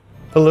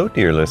Hello,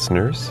 dear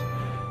listeners.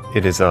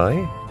 It is I,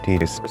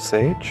 DJ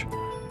Sage,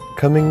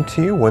 coming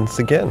to you once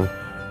again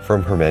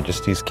from Her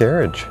Majesty's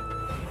Carriage.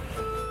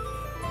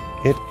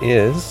 It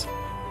is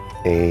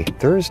a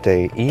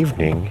Thursday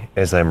evening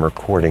as I'm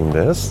recording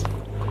this,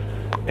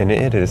 and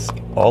it is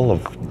all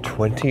of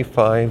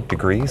 25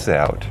 degrees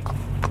out.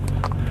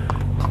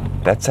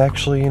 That's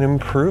actually an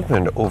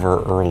improvement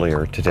over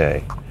earlier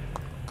today.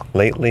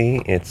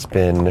 Lately, it's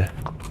been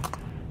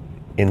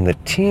in the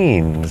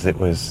teens. It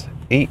was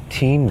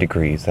 18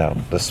 degrees out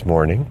this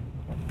morning.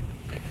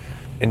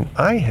 And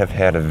I have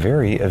had a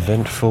very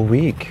eventful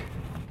week.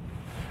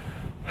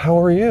 How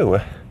are you?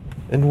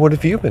 And what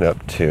have you been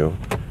up to?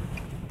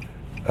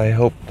 I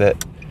hope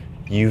that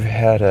you've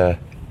had a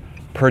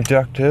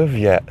productive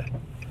yet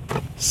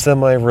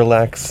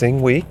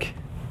semi-relaxing week,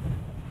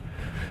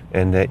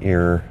 and that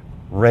you're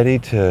ready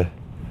to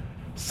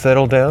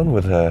settle down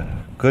with a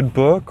good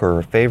book or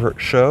a favorite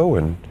show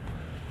and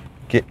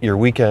get your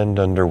weekend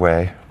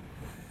underway.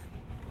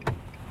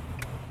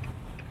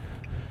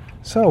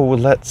 So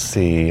let's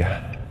see.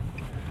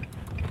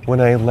 When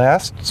I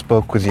last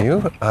spoke with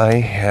you, I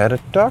had a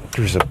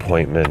doctor's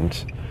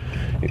appointment.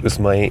 It was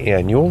my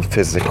annual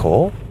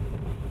physical,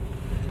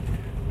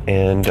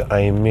 and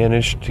I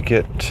managed to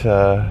get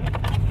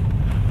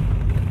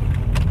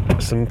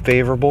some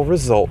favorable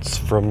results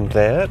from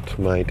that.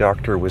 My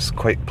doctor was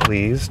quite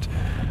pleased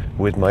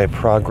with my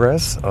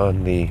progress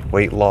on the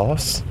weight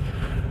loss,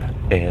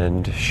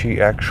 and she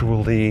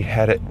actually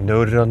had it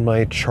noted on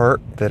my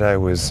chart that I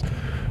was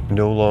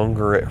no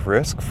longer at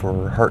risk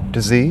for heart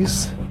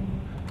disease,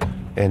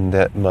 and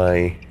that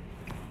my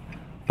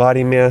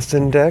body mass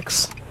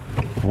index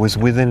was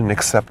within an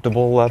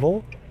acceptable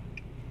level.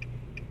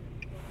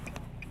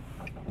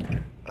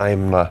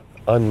 I'm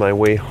on my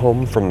way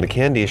home from the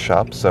candy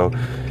shop, so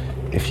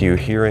if you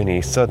hear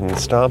any sudden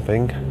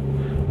stomping,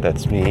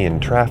 that's me in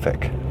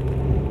traffic.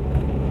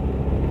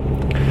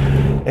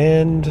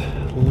 And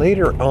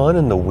later on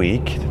in the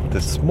week,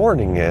 this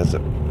morning as a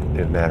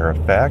matter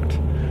of fact,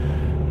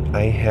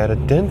 I had a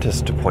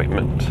dentist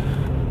appointment.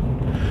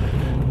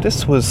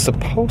 This was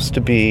supposed to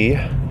be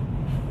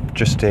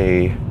just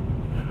a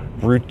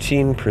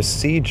routine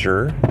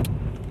procedure,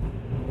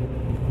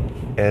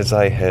 as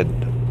I had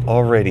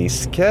already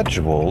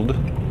scheduled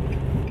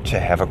to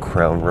have a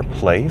crown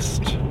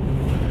replaced.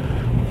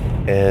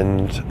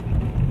 And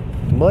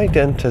my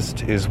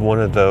dentist is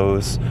one of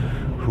those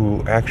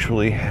who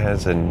actually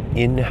has an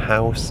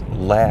in-house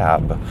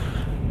lab.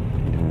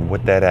 And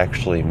what that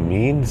actually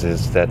means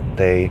is that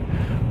they,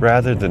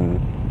 rather than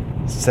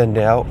send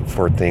out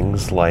for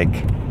things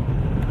like,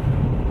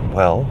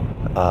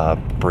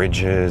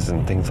 bridges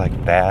and things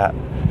like that,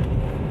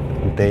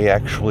 they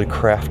actually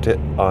craft it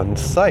on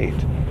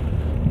site.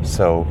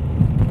 So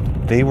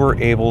they were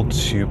able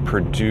to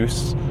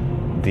produce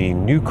the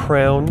new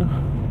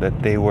crown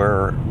that they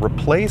were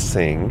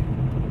replacing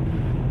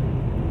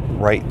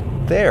right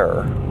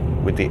there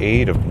with the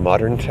aid of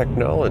modern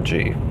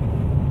technology.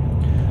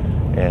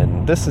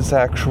 And this is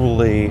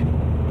actually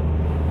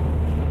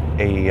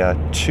a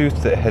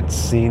tooth that had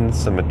seen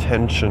some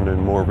attention in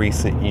more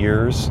recent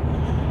years.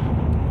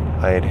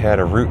 I had had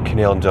a root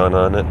canal done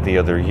on it the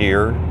other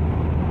year,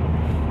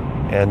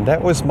 and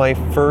that was my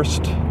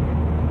first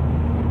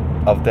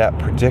of that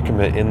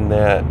predicament, in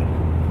that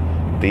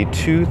the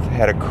tooth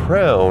had a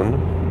crown,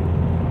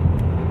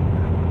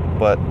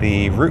 but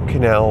the root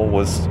canal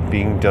was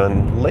being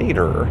done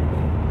later.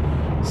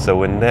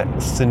 So in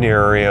that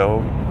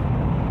scenario,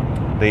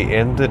 they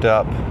ended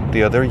up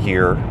the other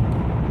year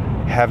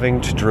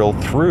having to drill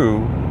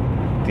through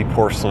the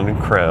porcelain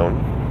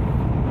crown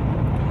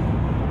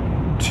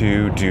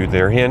to do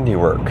their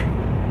handiwork.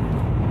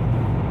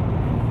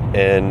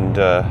 And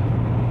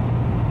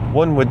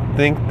one would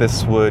think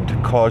this would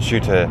cause you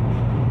to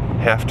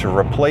have to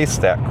replace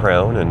that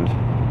crown, and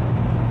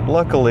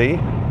luckily,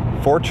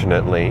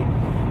 fortunately,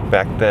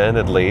 back then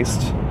at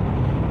least,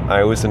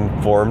 I was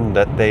informed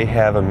that they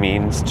have a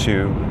means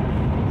to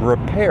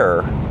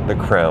repair the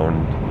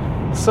crown.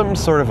 Some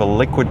sort of a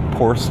liquid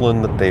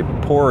porcelain that they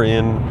pour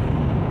in,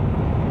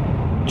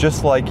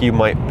 just like you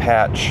might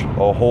patch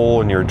a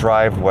hole in your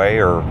driveway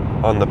or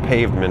on the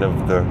pavement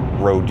of the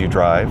road you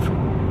drive.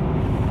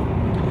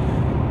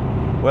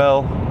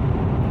 Well,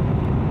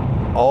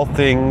 all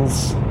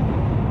things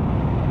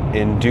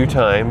in due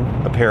time,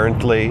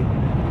 apparently.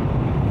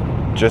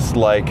 Just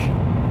like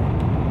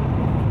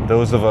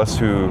those of us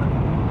who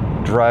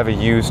drive a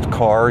used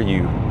car,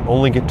 you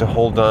only get to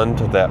hold on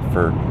to that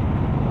for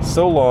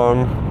so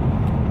long.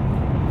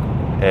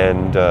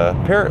 And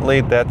apparently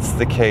that's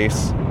the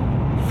case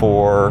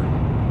for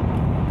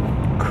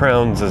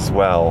crowns as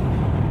well,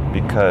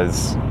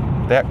 because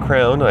that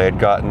crown I had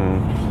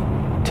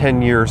gotten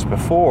 10 years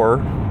before,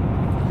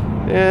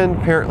 and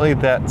apparently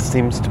that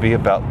seems to be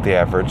about the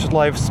average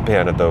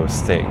lifespan of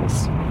those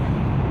things.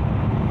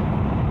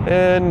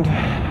 And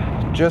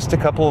just a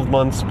couple of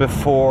months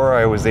before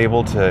I was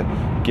able to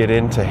get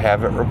in to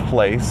have it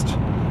replaced,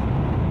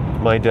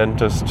 my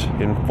dentist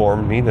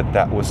informed me that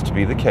that was to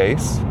be the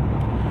case.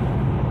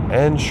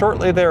 And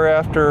shortly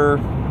thereafter,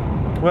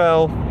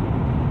 well,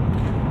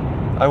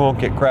 I won't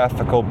get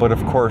graphical, but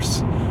of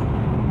course,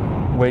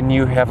 when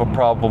you have a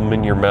problem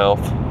in your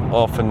mouth,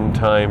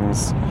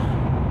 oftentimes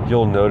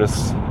you'll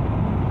notice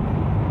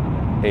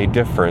a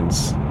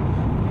difference.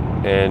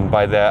 And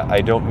by that,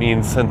 I don't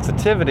mean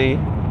sensitivity,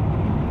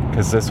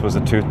 because this was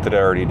a tooth that I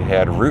already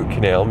had root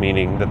canal,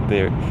 meaning that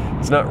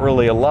it's not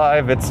really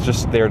alive, it's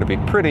just there to be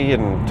pretty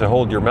and to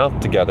hold your mouth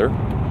together.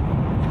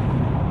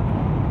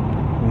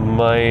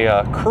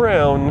 My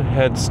crown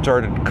had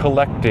started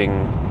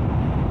collecting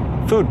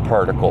food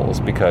particles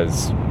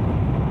because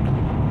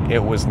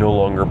it was no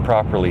longer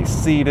properly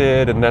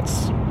seated, and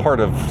that's part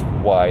of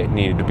why it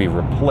needed to be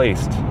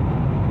replaced.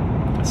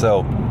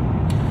 So,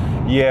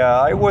 yeah,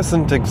 I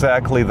wasn't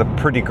exactly the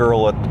pretty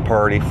girl at the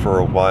party for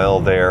a while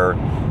there.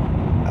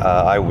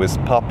 I was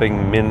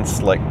popping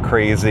mints like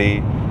crazy,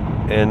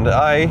 and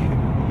I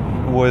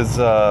was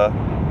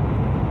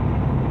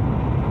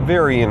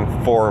very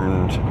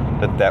informed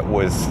that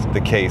was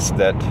the case,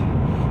 that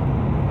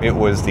it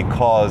was the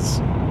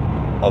cause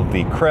of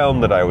the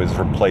crown that I was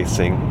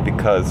replacing,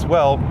 because,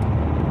 well,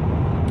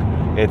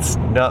 it's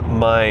not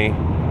my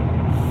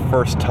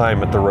first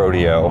time at the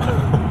rodeo.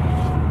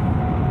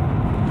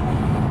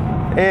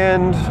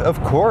 And,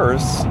 of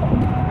course,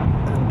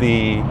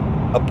 the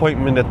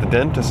appointment at the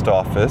dentist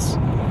office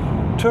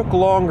took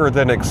longer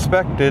than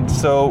expected,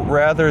 so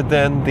rather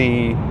than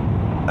the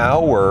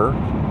hour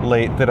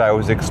late that I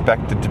was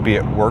expected to be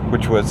at work,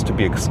 which was to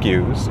be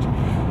excused,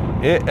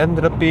 it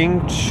ended up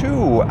being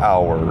 2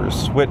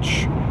 hours,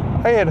 which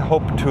I had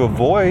hoped to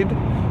avoid,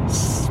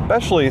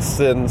 especially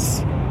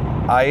since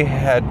I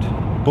had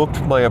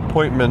booked my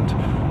appointment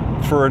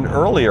for an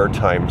earlier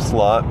time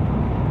slot.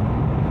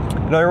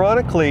 And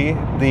ironically,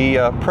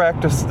 the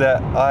practice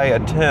that I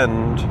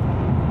attend,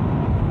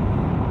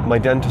 my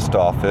dentist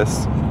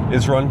office,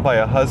 is run by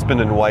a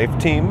husband and wife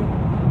team.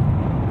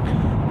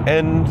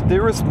 And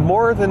there was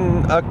more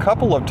than a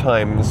couple of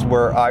times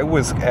where I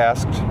was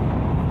asked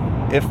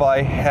if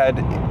I had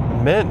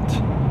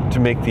meant to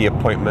make the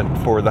appointment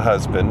for the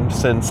husband,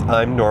 since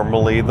I'm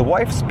normally the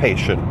wife's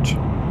patient.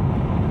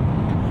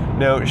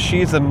 Now,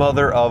 she's a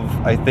mother of,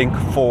 I think,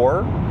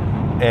 4,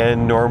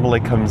 and normally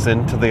comes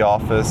into the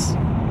office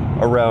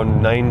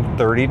around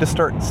 9:30 to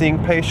start seeing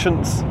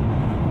patients.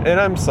 And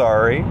I'm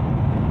sorry,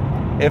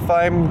 if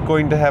I'm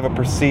going to have a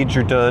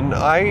procedure done,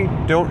 I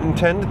don't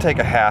intend to take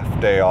a half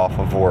day off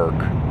of work.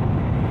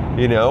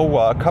 You know,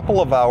 a couple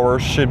of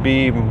hours should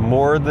be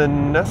more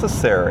than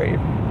necessary.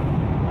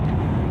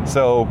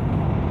 So,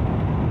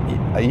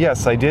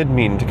 yes, I did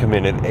mean to come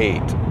in at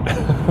 8.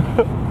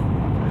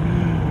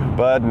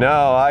 But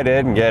no, I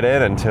didn't get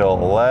in until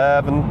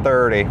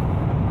 11:30.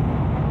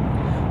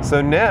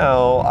 So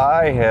now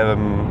I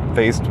am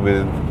faced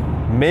with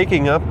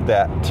making up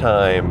that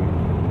time.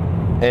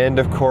 And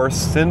of course,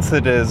 since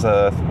it is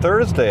a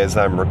Thursday as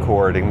I'm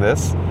recording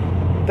this,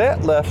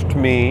 that left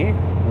me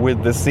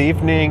with this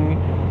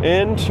evening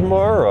and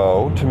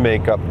tomorrow to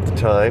make up the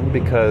time,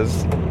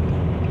 because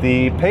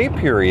the pay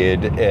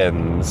period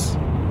ends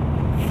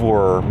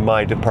for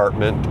my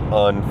department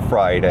on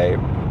Friday.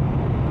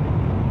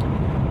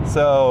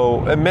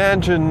 So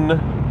imagine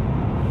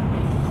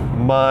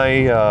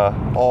my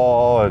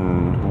awe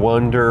and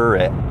wonder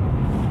at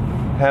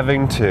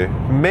having to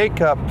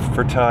make up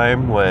for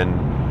time when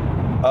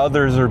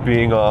others are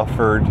being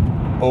offered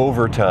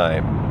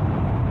overtime.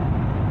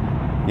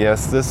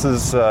 Yes, this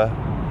is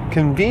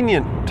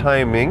convenient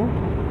timing,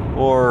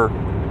 or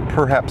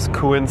perhaps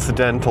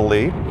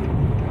coincidentally,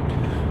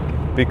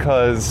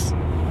 because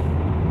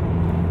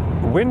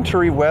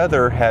wintry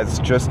weather has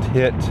just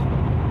hit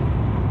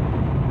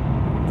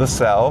the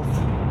South,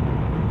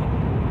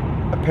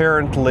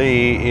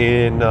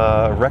 apparently in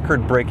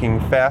record-breaking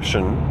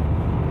fashion,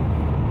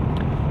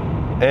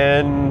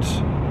 and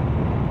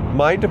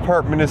my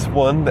department is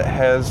one that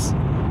has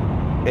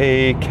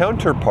a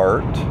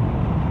counterpart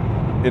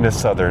in a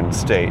southern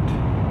state.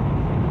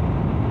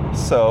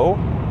 So,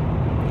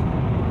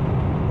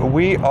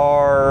 we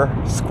are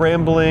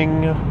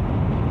scrambling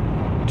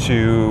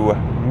to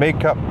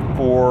make up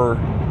for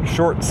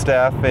short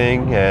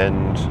staffing,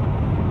 and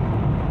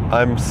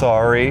I'm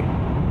sorry.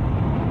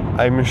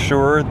 I'm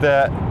sure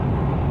that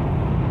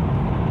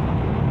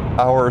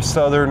our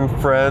southern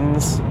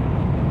friends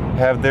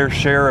have their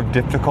share of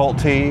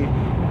difficulty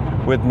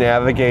with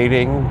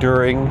navigating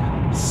during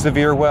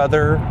severe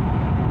weather,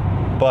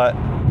 but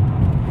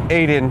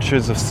 8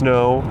 inches of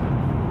snow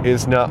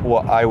is not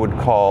what I would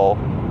call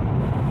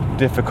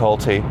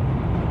difficulty.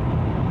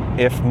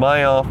 If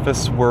my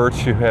office were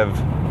to have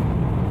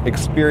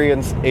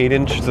experienced 8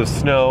 inches of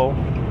snow,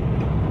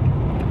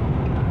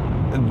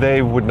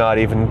 they would not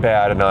even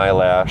bat an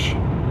eyelash.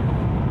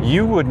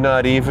 You would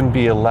not even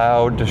be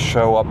allowed to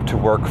show up to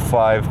work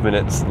 5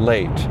 minutes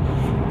late.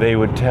 They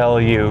would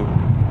tell you,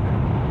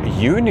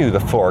 you knew the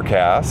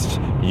forecast,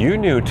 you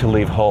knew to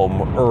leave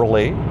home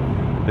early,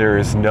 there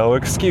is no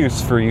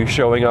excuse for you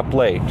showing up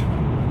late.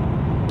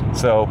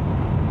 So,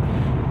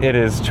 it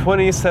is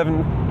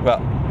 27,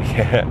 well,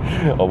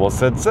 yeah, almost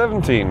said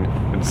 17.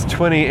 It's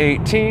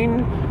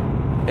 2018,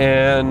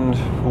 and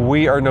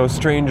we are no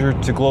stranger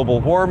to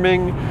global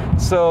warming,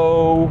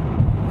 so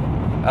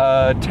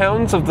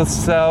towns of the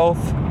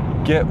South,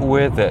 get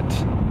with it.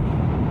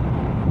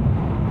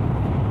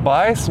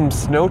 Buy some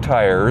snow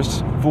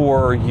tires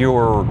for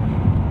your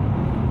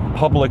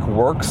public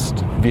works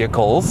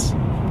vehicles,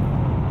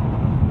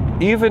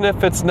 even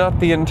if it's not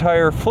the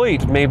entire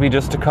fleet, maybe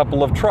just a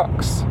couple of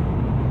trucks.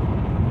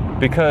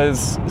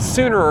 Because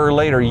sooner or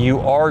later you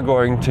are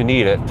going to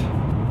need it.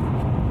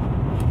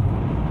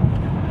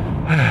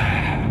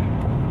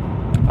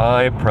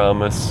 I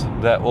promise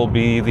that will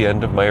be the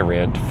end of my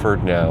rant for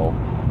now.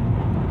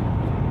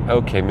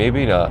 Okay,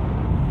 maybe not.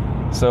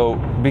 So,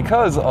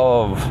 because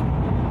of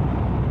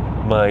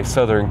my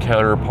southern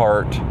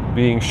counterpart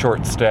being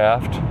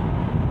short-staffed,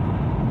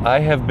 I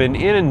have been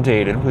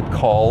inundated with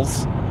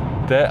calls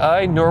that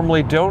I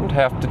normally don't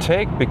have to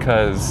take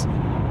because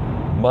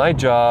my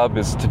job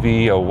is to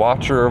be a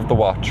watcher of the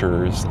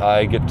watchers.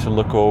 I get to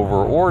look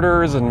over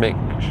orders and make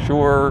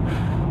sure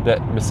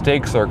that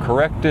mistakes are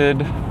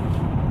corrected.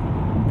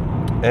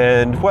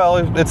 And, well,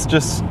 it's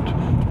just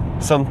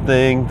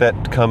something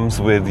that comes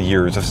with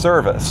years of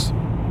service.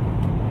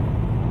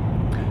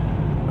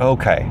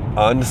 Okay,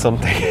 on to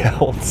something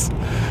else.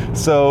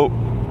 So,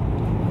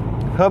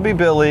 Hubby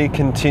Billy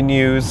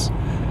continues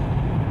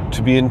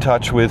to be in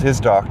touch with his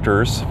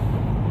doctors,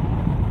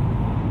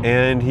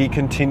 and he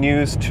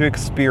continues to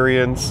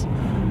experience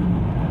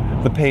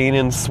the pain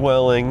and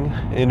swelling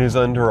in his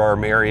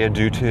underarm area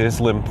due to his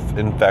lymph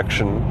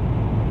infection.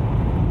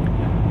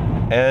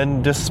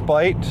 And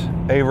despite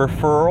a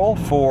referral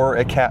for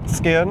a CAT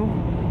scan,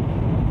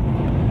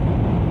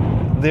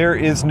 there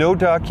is no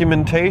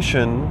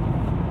documentation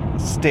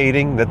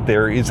stating that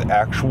there is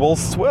actual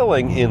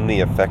swelling in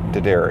the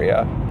affected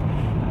area.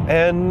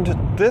 And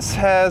this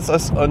has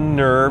us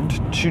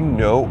unnerved to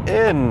no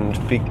end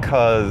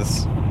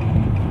because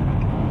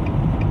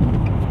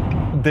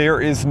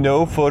there is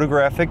no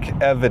photographic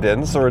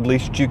evidence, or at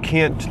least you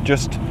can't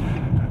just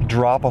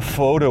drop a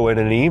photo in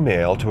an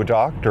email to a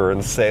doctor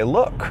and say,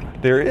 look,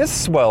 there is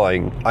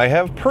swelling, I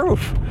have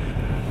proof.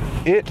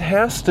 It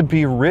has to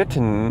be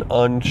written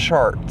on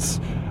charts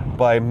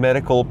by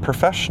medical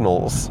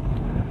professionals.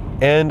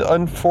 And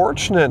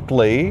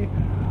unfortunately,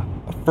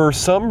 for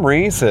some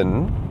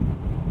reason,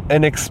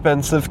 an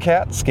expensive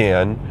CAT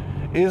scan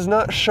is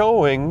not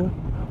showing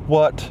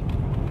what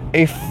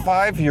a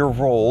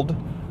 5-year-old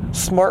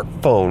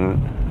smartphone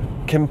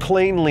can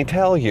plainly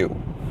tell you.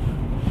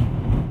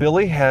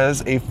 Billy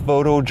has a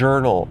photo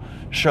journal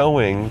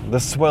showing the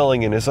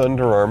swelling in his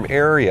underarm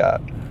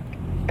area,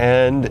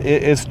 and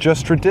it is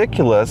just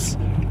ridiculous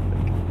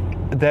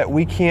that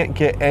we can't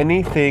get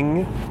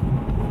anything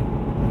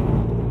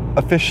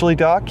officially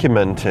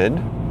documented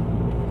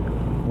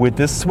with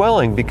this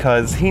swelling,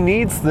 because he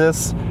needs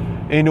this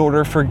in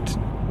order for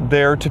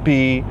there to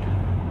be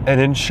an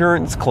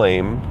insurance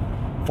claim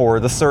for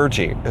the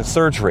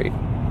surgery.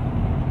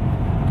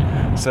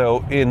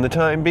 So in the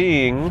time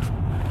being,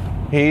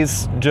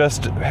 he's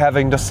just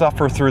having to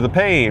suffer through the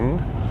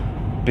pain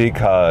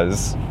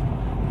because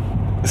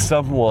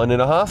someone in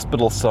a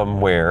hospital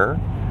somewhere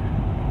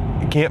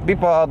can't be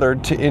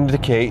bothered to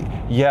indicate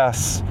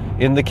yes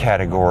in the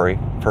category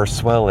for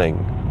swelling.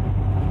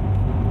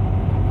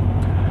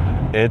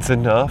 It's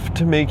enough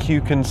to make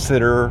you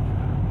consider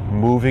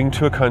moving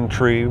to a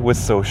country with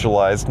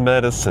socialized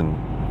medicine.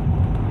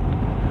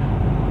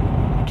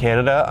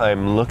 Canada,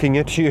 I'm looking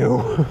at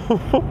you.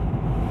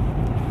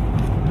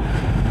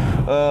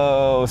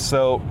 Oh,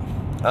 so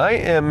I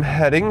am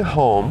heading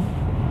home,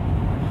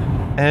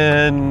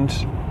 and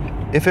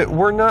if it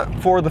were not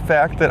for the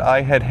fact that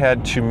I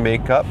had to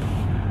make up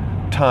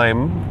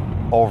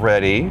time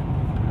already,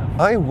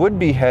 I would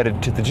be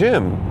headed to the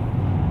gym.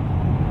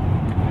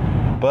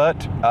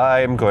 But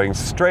I'm going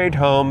straight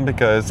home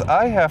because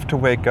I have to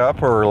wake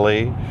up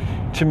early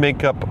to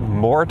make up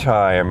more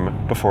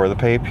time before the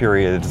pay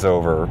period is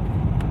over.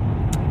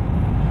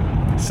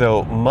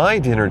 So my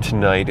dinner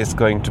tonight is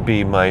going to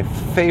be my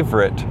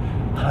favorite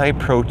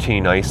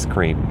high-protein ice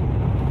cream.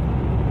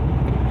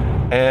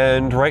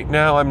 And right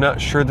now I'm not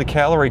sure the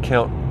calorie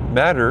count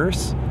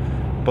matters,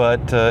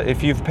 but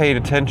if you've paid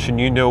attention,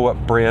 you know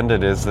what brand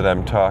it is that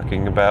I'm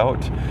talking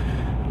about.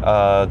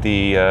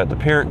 The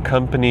parent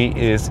company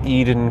is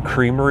Eden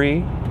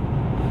Creamery,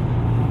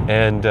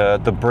 and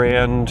the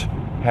brand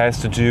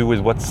has to do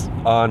with what's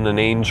on an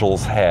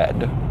angel's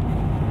head.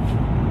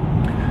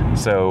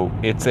 So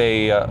it's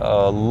a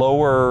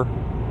lower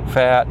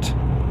fat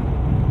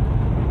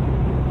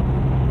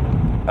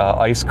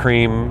ice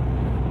cream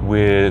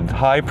with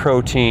high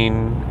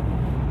protein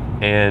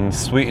and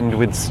sweetened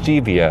with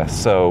stevia.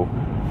 So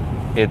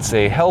it's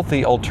a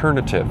healthy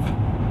alternative.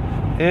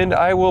 And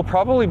I will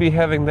probably be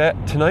having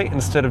that tonight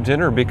instead of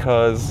dinner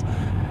because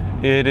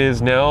it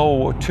is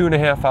now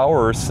 2.5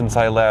 hours since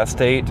I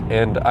last ate,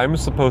 and I'm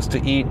supposed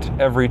to eat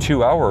every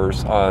 2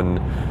 hours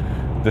on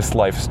this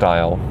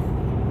lifestyle.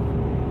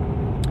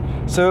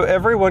 So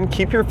everyone,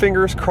 keep your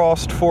fingers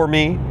crossed for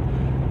me.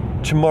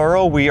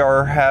 Tomorrow we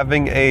are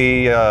having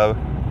a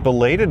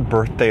belated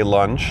birthday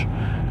lunch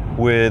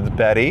with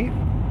Betty,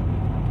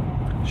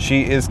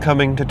 She is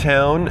coming to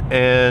town,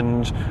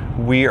 and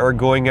we are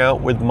going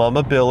out with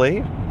Mama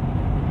Billy.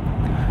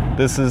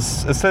 This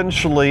is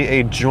essentially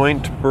a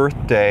joint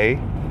birthday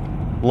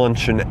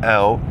luncheon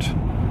out,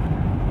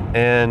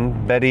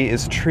 and Betty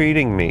is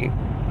treating me.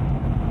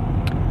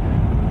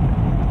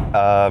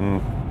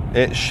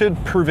 It should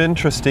prove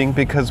interesting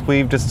because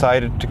we've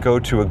decided to go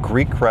to a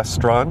Greek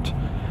restaurant,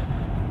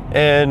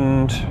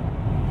 and,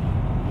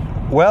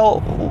 well,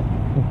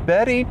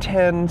 Betty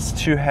tends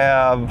to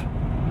have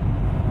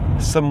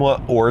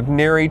somewhat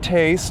ordinary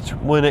taste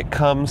when it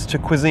comes to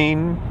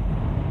cuisine.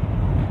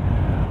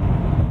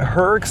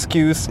 Her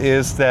excuse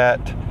is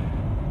that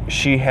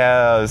she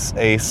has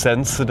a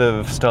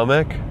sensitive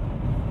stomach.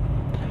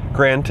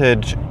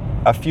 Granted,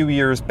 a few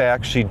years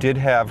back she did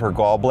have her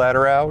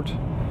gallbladder out,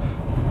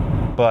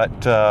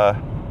 but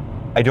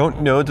I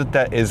don't know that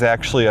that is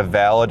actually a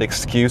valid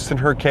excuse in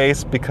her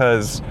case,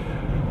 because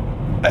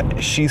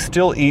she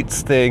still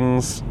eats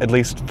things, at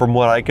least from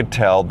what I could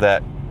tell,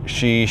 that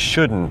she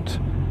shouldn't,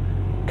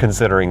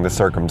 considering the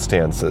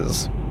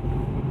circumstances.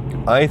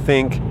 I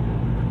think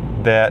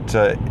that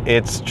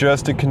it's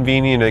just a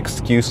convenient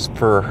excuse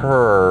for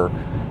her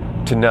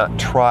to not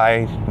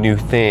try new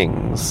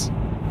things,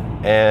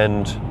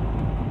 and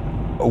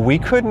we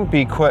couldn't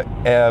be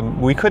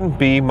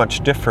much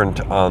different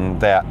on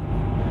that,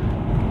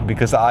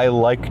 because I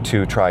like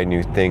to try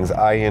new things.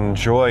 I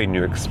enjoy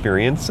new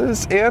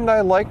experiences, and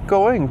I like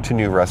going to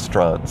new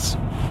restaurants.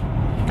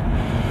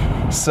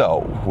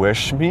 So,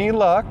 wish me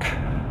luck.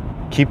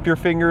 Keep your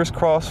fingers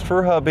crossed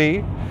for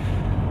hubby.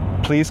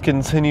 Please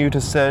continue to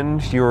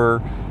send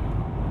your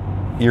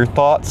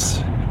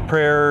thoughts,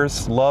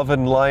 prayers, love,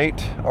 and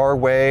light our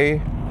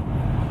way.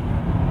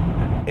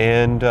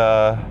 And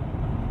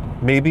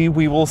maybe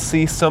we will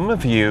see some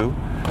of you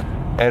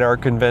at our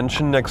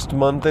convention next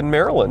month in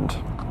Maryland.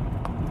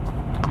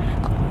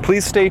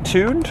 Please stay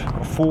tuned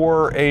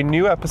for a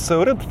new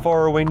episode of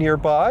Far Away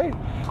Nearby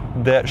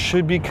that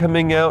should be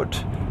coming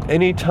out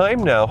any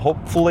time now,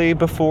 hopefully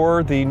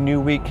before the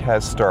new week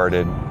has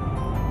started.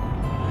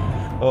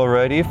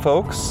 Alrighty,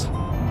 folks.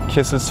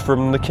 Kisses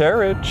from the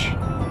carriage.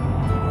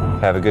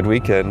 Have a good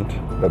weekend.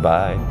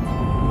 Bye-bye.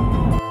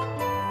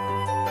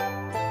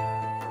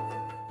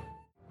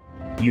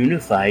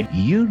 Unified.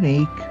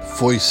 Unique.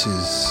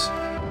 Voices.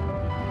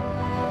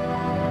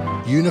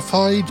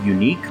 Unified.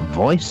 Unique.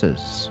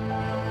 Voices.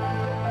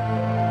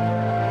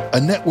 A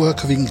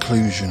network of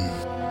inclusion.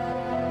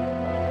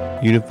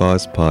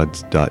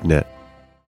 UnivazPods.net